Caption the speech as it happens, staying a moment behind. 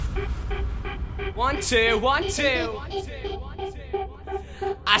1, 2, 1, 2.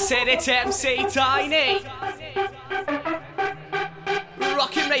 I said it's MC Tiny.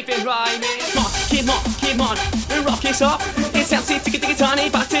 Rockin', raving, rhyming. Come on, rock it up. It's MC Tiny,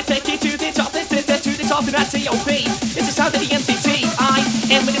 about to take you to the top. Let's to the top, and that's T.O.P. It's the sound of the MCT. I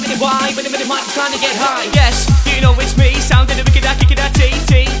am with a Y, with a mic, trying to get high. Yes, you know it's me, sounding the wicked, I kick it at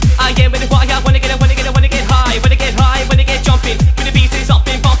TT. I am with a Y, I wanna get high, wanna get jumping. When the beat is up,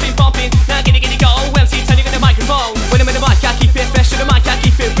 bumping. Now get it, go. MC Tiny with the microphone. When I'm in the mic, I keep it fresh, to the mic, I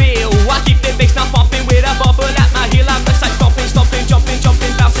keep it real. I keep the bass now bumping with a bubble at my heel. I'm just like stomping, jumping,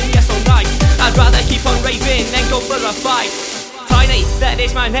 bouncing, yes all night. I'd rather keep on raving than go for a fight. Tiny, that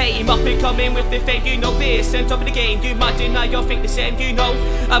is my name. Up and coming with the fame, you know this. And top of the game, you might deny you'll think the same. You know,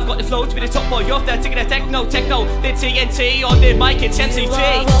 I've got the flow to be the top boy of that. Taking a techno, the TNT on the mic, it's MCT. You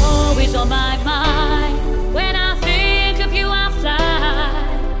are always on my mind. When I think of you, I fly.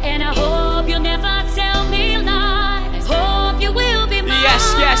 And I hope you'll never tell me lies. Hope you will be mine. Yes,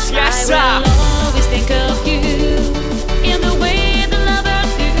 sir. I will always think of you in the way the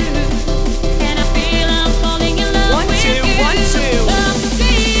lovers do. And I feel I'm falling in love with you. 1, 2.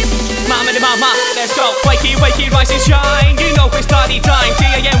 Mama, let's go. Wakey, rise and shine. You know it's party time.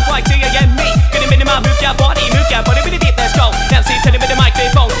 T-A-M-Y, T-A-M-E. Gonna minimize, move your body with the beat. Let's go. Now see, tell me with the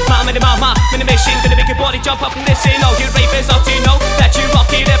microphone. Mama, in the mission. Gonna make your body jump up and listen. Oh, you ravers up to know that you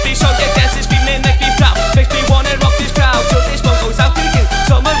rock it every show. Get dancing, screaming, make me proud. Makes me wanna rock this crowd. So this one goes out to you.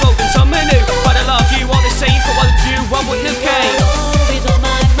 Some are old and some are new. But I love you all the same. For what you want with no cane. Always on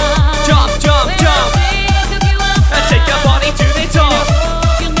my mind. Jump. And take your body to the top.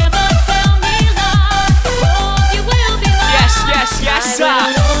 Yes, sir. I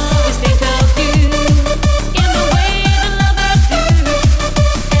will always think of you in the way the lovers do.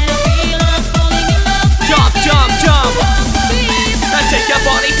 And I feel I'm falling in love with you. Jump. And take your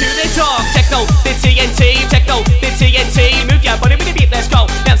body to the top. Techno, the TNT. Move your body with the beat, let's go.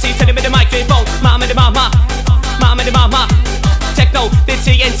 MC Tiny with the microphone. Mama. Techno, the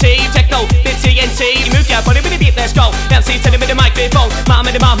TNT. Move your body with the beat, let's go. MC Tiny with the microphone.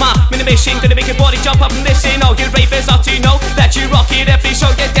 Mama. In the mission, gonna make your body jump up and listen. Oh, you ravers ought to know that you rock it every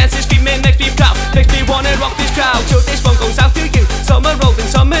show. Get dancing, screaming, makes me proud. Makes me wanna rock this crowd. So this one goes out to you. Some are old and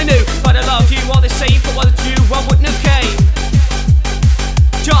some are new. But I love you all the same. For what you want with no cane.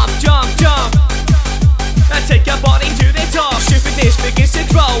 Jump. And take your body to the top. Stupid this begins to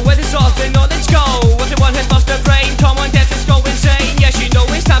grow. Where does all the knowledge go? Everyone has lost their brain. Come on, dance, let's go insane. Yes, you know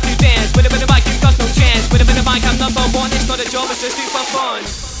it's time to dance. With a bit of mic, you've got no chance. With a bit of mic, I'm number one. It's not a job, it's just super fun.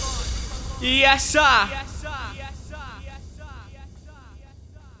 Yes, sir.